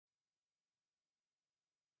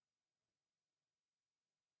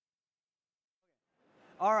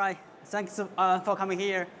All right, thanks for coming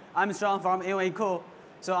here. I'm Sean from Envicool.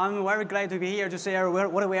 So I'm very glad to be here to share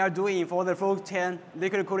what we are doing for the full 10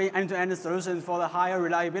 liquid cooling end-to-end solutions for the higher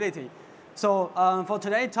reliability. So for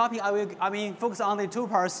today's topic, I will focus on the two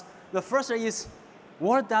parts. The first is,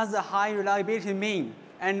 what does the high reliability mean?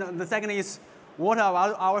 And the second is, what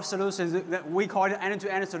are our solutions that we call the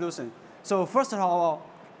end-to-end solution? So first of all,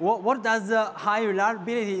 what does the high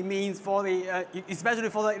reliability mean for the, especially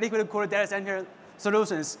for the liquid cooled data center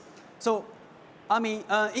solutions? So, in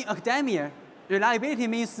academia, reliability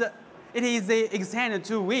means it is the extent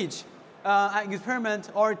to which an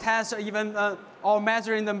experiment or test or even or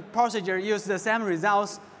measuring the procedure use the same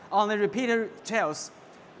results on the repeated trials.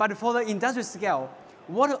 But for the industry scale,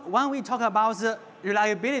 when we talk about the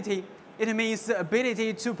reliability, it means the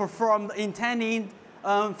ability to perform the intended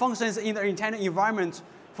functions in the intended environment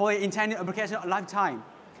for the intended application lifetime.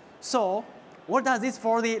 So what does this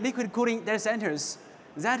for the liquid cooling data centers?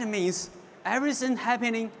 That means everything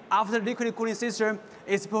happening after the liquid cooling system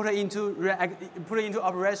is put into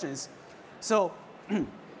operations. So,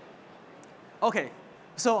 okay,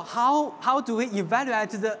 so how do we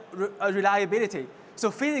evaluate the reliability?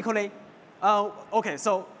 So physically, okay,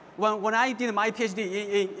 so when I did my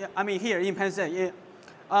PhD here in Penn State,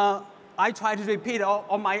 I try to repeat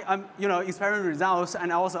all my experiment results,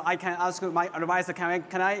 and also I can ask my advisor,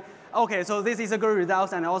 can I okay, so this is a good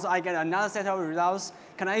result, and also I get another set of results.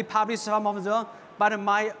 Can I publish some of them? But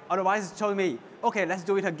my advisor told me, okay, let's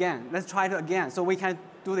do it again. Let's try it again, so we can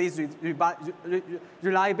do these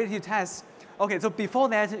reliability tests. Okay, so before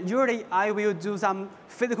that, usually I will do some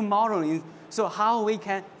physical modeling. So how we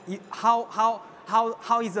can, how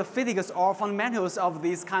is the physics or fundamentals of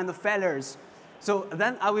these kind of failures? So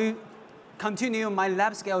then I will continue my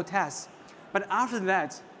lab scale tests. But after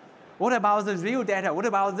that, what about the real data? What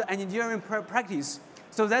about the engineering practice?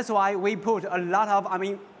 So that's why we put a lot of,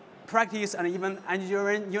 practice and even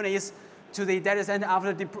engineering units to the data center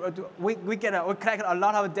after we collect a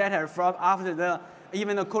lot of data from after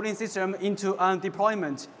even the cooling system into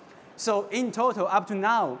deployment. So in total, up to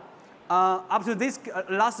now, up to this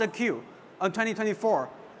last Q, 2024,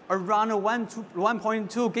 around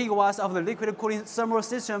 1.2 gigawatts of the liquid cooling thermal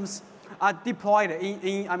systems are deployed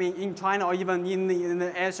in China or even in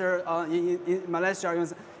the Asia, in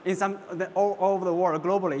Malaysia, in some all over the world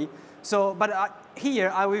globally. So, but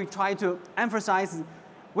here I will try to emphasize,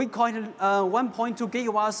 we call it 1.2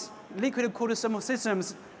 gigawatts liquid cooled thermal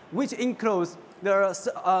systems, which includes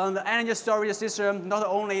the energy storage system, not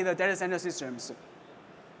only the data center systems.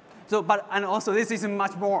 So, and also this is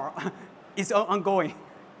much more. It's ongoing.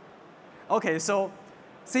 Okay, so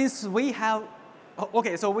since we have,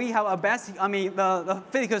 okay, so we have a basic, the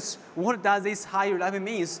physics, what does this high reliability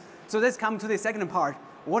means? So let's come to the second part.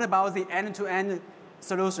 What about the end-to-end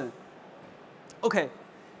solution? Okay,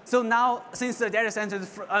 so now since the data centers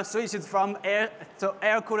switches from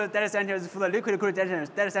air-cooled data centers to the liquid-cooled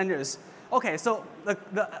data centers, okay, so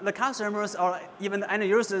the customers or even the end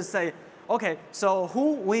users say, okay, so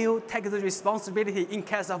who will take the responsibility in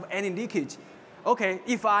case of any leakage? Okay,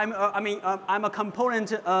 if I'm a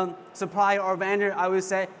component supplier or vendor, I will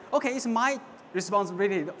say, okay, it's my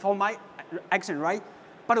responsibility for my action, right?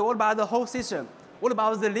 But what about the whole system? What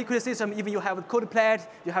about the liquid system? Even you have the cold plate,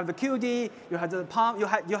 you have the QD, you have the pump, you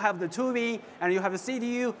have the tubing, and you have the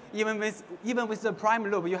CDU. Even with the prime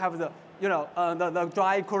loop, you have the the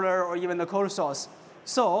dry cooler or even the cold source.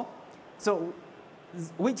 So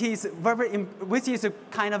which is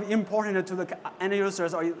kind of important to the end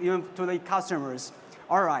users or even to the customers.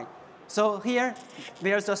 All right. So here,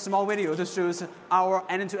 there's a small video to show our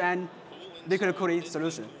end-to-end liquid cooling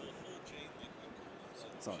solution.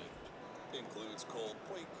 Sorry. Includes cold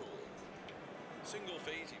plate cooling,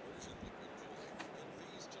 single-phase immersion liquid cooling, and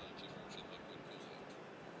phase-change immersion liquid cooling.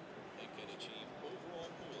 It can achieve overall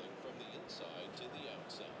cooling from the inside to the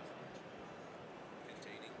outside.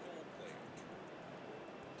 Containing cold plate.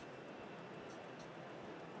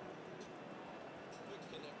 Quick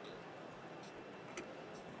connector.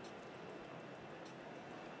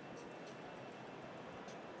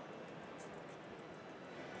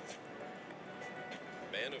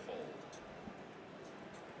 Manifold.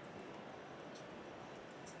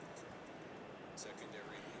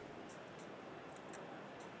 Secondary loop.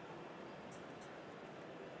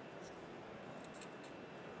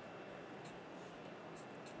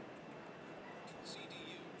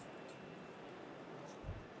 CDU.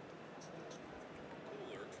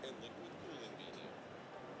 Cooler and liquid cooling medium.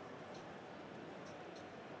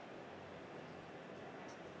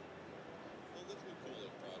 The liquid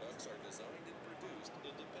cooling products are designed and produced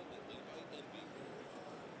independently by Envicool.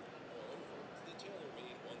 Moreover, the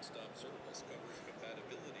tailor-made one-stop service covers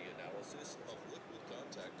compatibility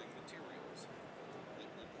contacting materials,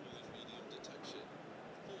 liquid cooling medium detection,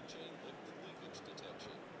 full chain liquid leakage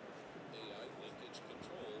detection, AI linkage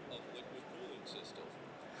control of liquid cooling system.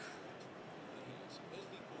 These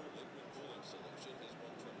Envicool liquid cooling solution has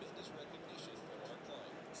won tremendous recognition from our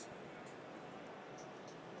clients.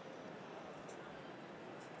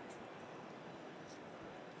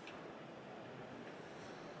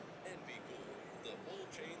 Envicool, the full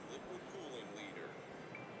chain liquid cooling leader.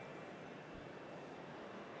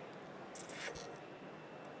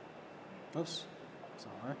 Oops,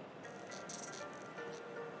 sorry.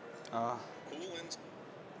 Coolinside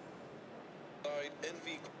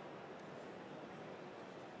Envicool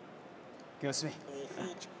Excuse me. full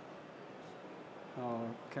Oh,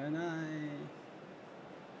 can I?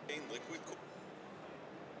 chain liquid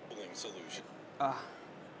cooling solution.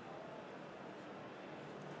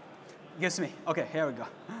 Excuse me. Okay, here we go.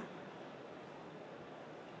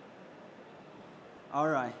 All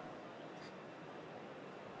right.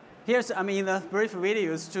 Here's, the brief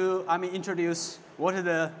videos to, introduce what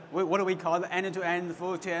do we call the end-to-end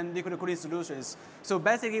full chain liquid cooling solutions. So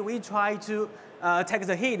basically, we try to take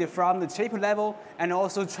the heat from the chip level and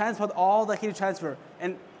also transport all the heat transfer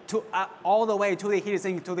and to all the way to the heat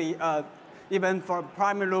sink, to the even from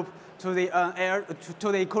primary loop to the air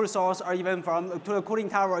to the cool source, or even to the cooling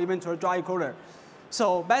tower, or even to a dry cooler.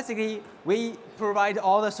 So basically, we provide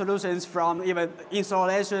all the solutions from even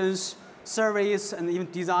installations, service, and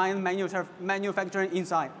even design, manufacturing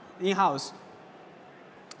in-house.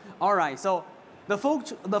 All right, so the full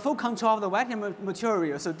control of the vacuum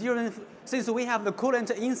material. So since we have the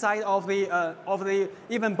coolant inside of the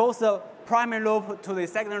even both the primary loop to the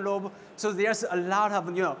second loop, so there's a lot of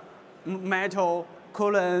metal,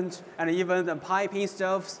 coolant, and even the piping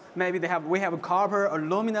stuffs. Maybe we have copper,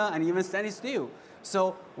 aluminum, and even stainless steel.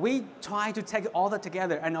 So we try to take all that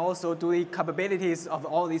together and also do the capabilities of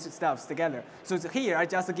all these stuffs together. So here I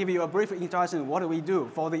just give you a brief introduction what do we do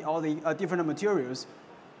for all the different materials.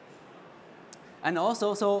 And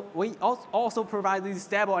also, so we also provide this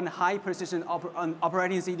stable and high precision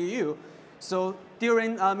operating CDU. So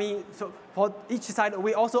for each side,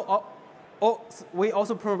 we also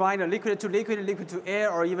provide a liquid to liquid, liquid to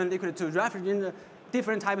air, or even liquid to refrigerant,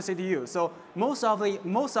 different type of CDU. So most of the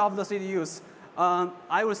CDUs,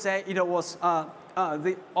 I would say it was all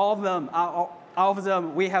of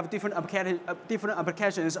them we have different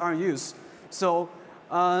applications are used. So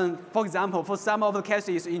for example, for some of the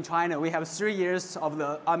cases in China, we have 3 years of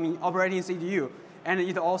the operating CDU, and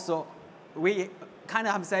it also we kind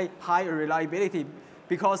of have to say high reliability,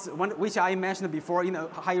 because which I mentioned before,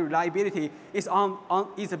 high reliability is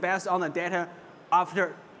based on the data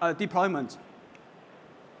after deployment.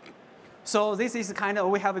 So this is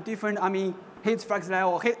we have a different heat flux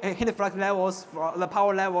levels for the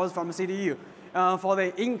power levels from CDU. For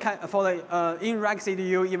the in-rack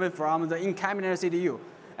CDU, even from the in-cabinet CDU,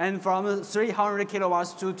 and from 300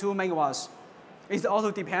 kilowatts to 2 megawatts. It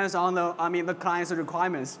also depends on the client's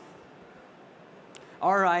requirements.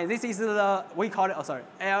 All right, this is we call it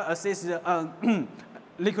air assisted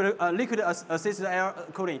liquid assisted air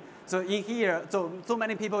cooling. So in here, so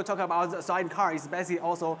many people talk about the sidecar. It's basically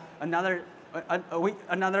also another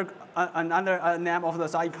name of the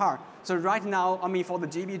sidecar. So right now, for the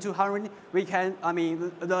GB200, we can,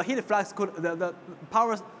 the heat flux the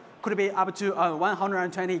power could be up to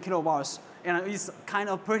 120 kilowatts, and it's kind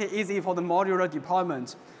of pretty easy for the modular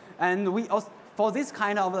deployment. And we also, for this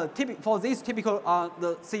typical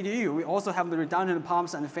the CDU, we also have the redundant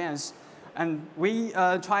pumps and fans, and we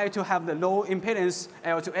try to have the low impedance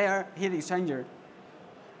air-to-air heat exchanger.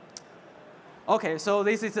 Okay, so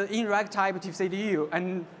this is an in-rack type of CDU,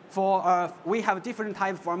 and we have different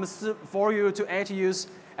types from 4U to 8Us,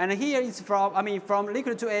 and here it's from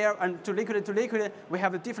liquid to air and to liquid. We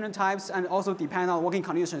have different types, and also depend on working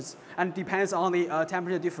conditions, and depends on the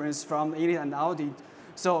temperature difference from inlet and outlet.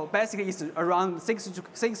 So basically, it's around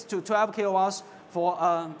 6 to 12 kilowatts for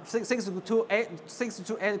 6 to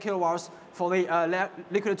 8 kilowatts for the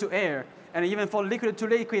liquid to air, and even for liquid to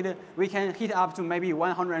liquid, we can heat up to maybe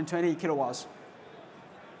 120 kilowatts.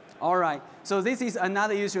 All right, so this is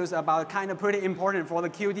another issue about pretty important for the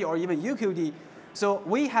QD or even UQD. So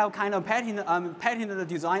we have patented the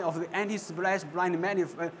design of the anti-splash blind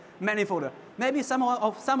manifold. Maybe some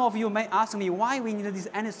of you may ask me why we need this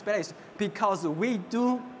anti-splash, because we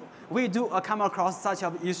do come across such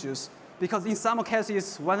issues. Because in some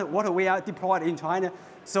cases, what we are deployed in China,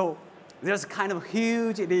 so there's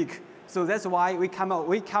huge leak. So that's why we come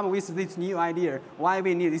with this new idea, why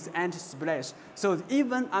we need this anti-splash. So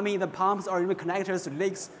even the pumps or even connectors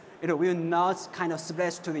leaks, it will not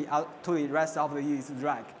splash to the rest of the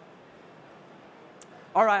rack.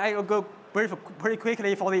 All right, I'll go pretty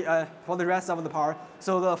quickly for the rest of the part.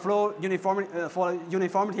 So the flow uniformity for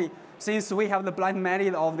uniformity, since we have the blind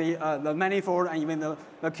method of the manifold and even the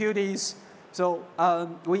QDs, so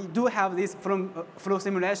we do have these flow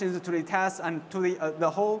simulations to the test and to the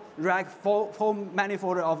whole rack full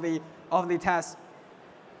manifold of the test.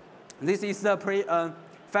 This is the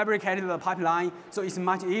prefabricated pipeline, so it's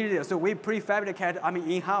much easier. So we prefabricate,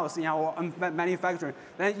 in-house in our manufacturing.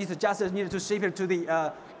 Then it's just needed to ship it to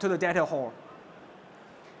the data hall.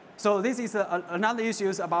 So this is another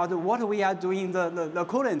issue about what we are doing the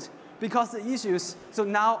coolant. Because the issues, so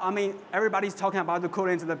now, everybody's talking about the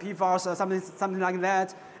coolant, the PFAS or something like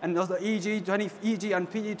that, and also EG and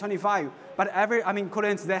PG25. But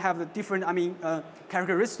coolants, they have the different,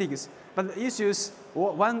 characteristics. But the issues,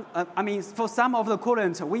 for some of the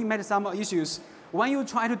coolant, we made some issues. When you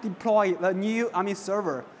try to deploy the new,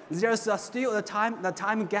 server, there's still the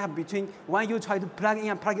time gap between when you try to plug in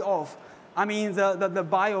and plug it off. The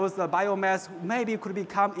biomass maybe could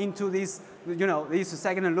become into this, this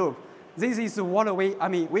second loop. This is what we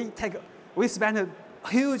spend a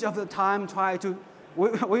huge of the time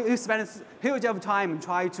we spend huge of time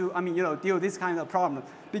try to deal with this kind of problem,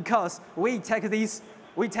 because we take the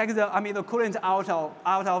coolant out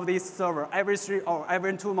of this server every 3 or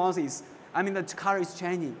every 2 months. The color is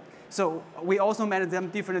changing. So we also made them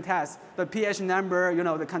different tests, the pH number,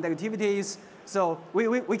 the conductivities. So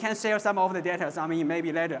we can share some of the data,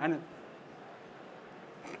 maybe later. And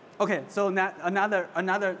okay, so another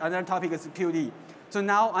topic is QD. So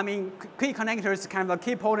now, key connector is kind of the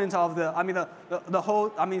key point of the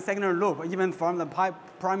whole, secondary loop, even from the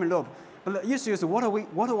primary loop. But the issue is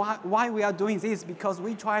why we are doing this, because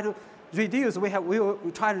we try to reduce, we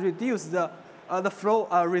try to reduce the flow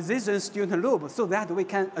resistance during the loop, so that we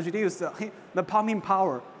can reduce the pumping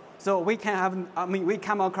power. So we can have, we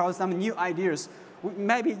come across some new ideas.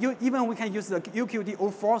 Maybe even we can use the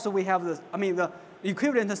UQD04, so we have the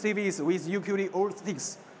equivalent CVs with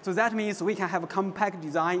UQD06. So that means we can have a compact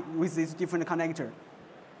design with this different connector.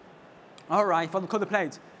 All right, for the cold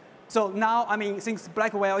plate. So now, since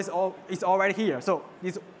Blackwell is already here, so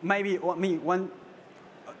it's maybe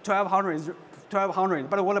 1200,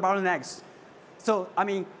 but what about the next? So,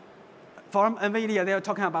 from NVIDIA, they're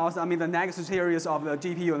talking about, the next series of the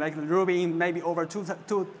GPU, like the Rubin, maybe over 2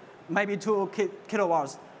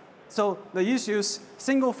 kilowatts. So the issues,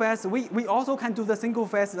 single phase, we also can do the single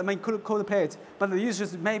phase, cold plate, but the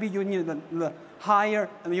issues, maybe you need the higher,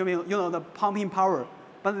 the pumping power.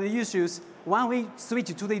 But the issues, when we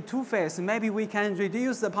switch to the 2-phase, maybe we can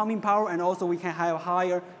reduce the pumping power, and also we can have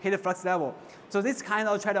higher heat flux level. So this kind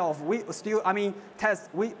of trade-off, we still, in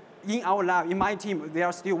our lab, in my team, they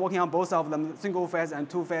are still working on both of them, single phase and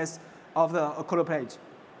 2-phase of the cold plate.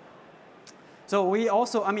 So we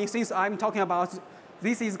also, since I'm talking about,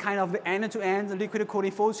 this is kind of the end-to-end liquid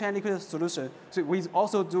cooling full chain liquid solution. So we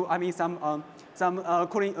also do, some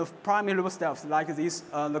cooling of primary loop steps like this,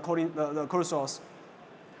 the cold source.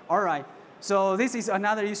 All right. So this is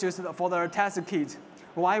another issue for the test kit.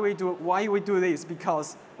 Why we do this?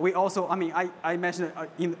 Because we also, I mentioned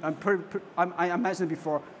I mentioned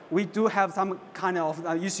before, we do have some kind of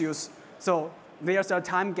issues. So there's a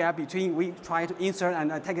time gap between we try to insert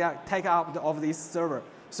and take out of this server.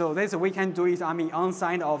 So this we can do it, on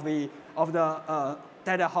site of the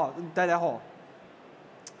data hall.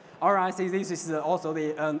 All right, so this is also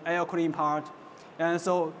the air cooling part, and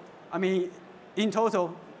so in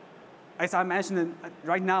total, as I mentioned,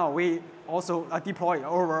 right now we also deploy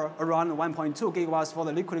around 1.2 gigawatts for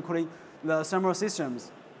the liquid cooling, the thermal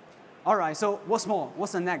systems. All right, so what's more?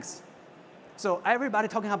 What's the next? So everybody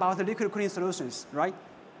talking about the liquid cooling solutions, right?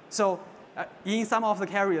 So in some of the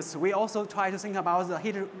carriers, we also try to think about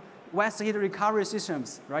the waste heat recovery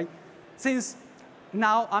systems, right? Since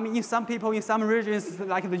now, in some people in some regions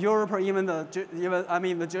like the Europe or even the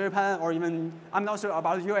Japan, or even I'm not sure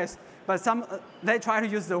about the US, but some they try to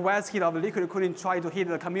use the waste heat of liquid cooling, try to heat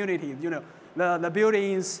the community, the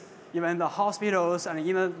buildings, even the hospitals, and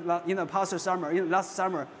even in the past summer, last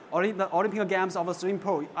summer, the Olympic Games of the swimming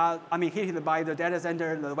pool are heated by the data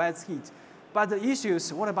center, the waste heat. But the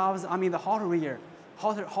issues, what about the hot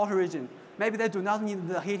region? Maybe they do not need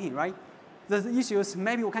the heating, right? The issues,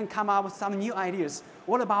 maybe we can come up with some new ideas.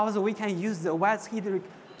 What about we can use the waste heat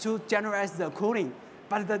to generate the cooling?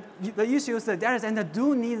 But the issues, the data center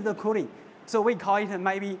do need the cooling. So we call it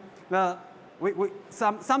maybe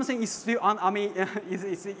something is still on,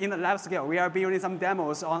 is in the lab scale. We are building some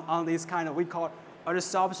demos on this kind of, we call it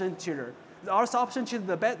absorption chiller. The absorption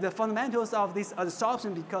chiller, the fundamentals of this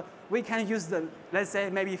absorption, because we can use let's say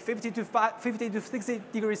maybe 50 to 60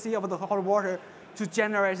 degrees C of the hot water to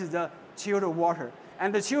generate the chilled water.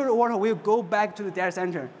 And the chilled water will go back to the data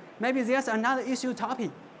center. Maybe there's another issue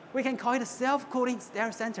topic. We can call it self-cooling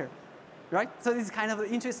data center, right? So this is kind of an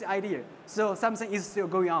interesting idea. So something is still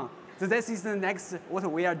going on. So this is the next,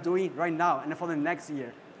 what we are doing right now and for the next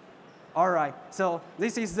year. All right, so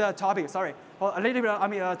this is the topic. Sorry, for a little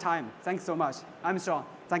bit of time. Thanks so much. I'm Sean.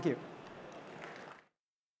 Thank you.